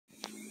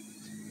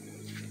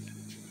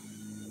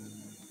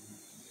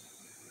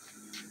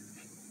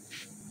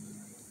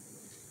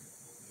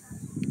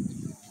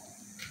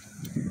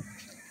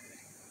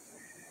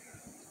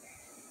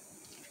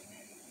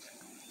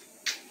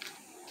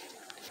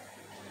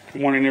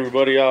Good morning,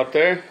 everybody out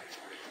there.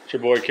 It's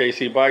your boy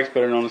KC Bikes,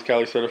 better known as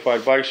Cali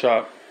Certified Bike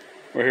Shop.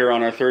 We're here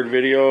on our third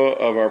video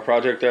of our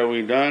project that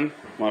we've done.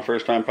 My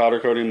first time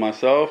powder coating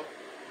myself.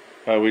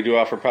 We do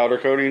offer powder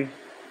coating.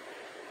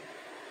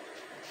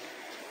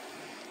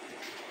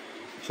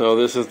 So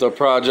this is the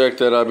project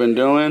that I've been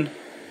doing.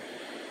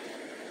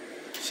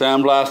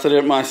 Sandblasted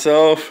it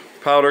myself,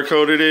 powder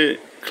coated it,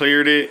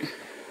 cleared it.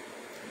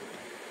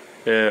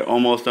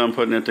 Almost done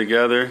putting it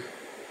together.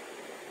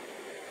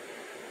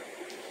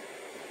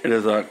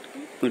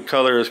 The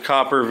color is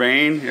copper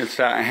vein. It's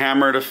that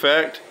hammered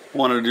effect.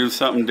 Wanted to do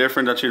something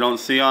different that you don't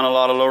see on a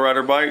lot of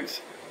lowrider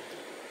bikes.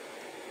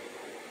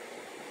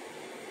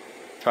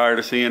 Tired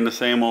of seeing the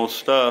same old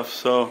stuff,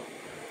 so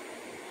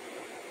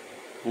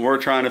we're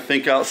trying to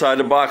think outside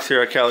the box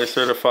here at Cali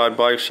Certified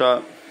Bike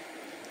Shop.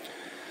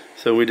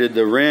 So we did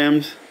the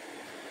rims,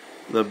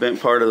 the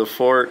bent part of the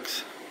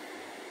forks,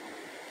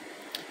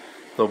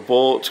 the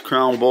bolts,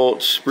 crown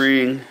bolts,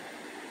 spring,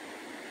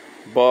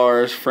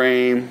 bars,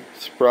 frame,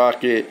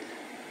 sprocket,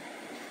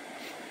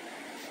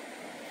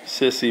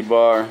 sissy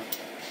bar,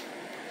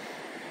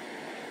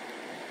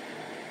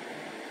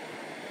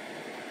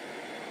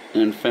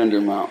 and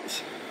fender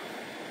mounts.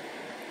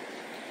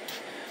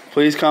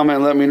 Please comment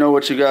and let me know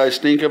what you guys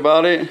think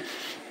about it.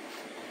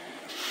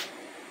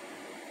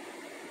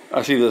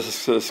 I see the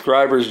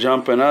subscribers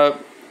jumping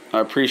up. I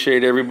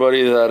appreciate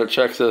everybody that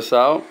checks us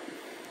out.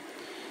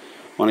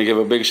 Want to give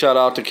a big shout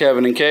out to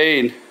Kevin and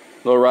Cade,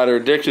 Lowrider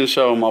Addiction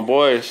Show, my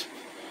boys.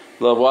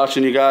 Love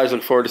watching you guys.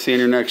 Look forward to seeing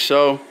your next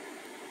show.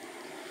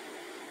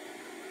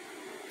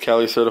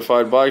 Cali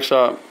Certified Bike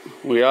Shop.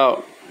 We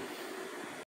out.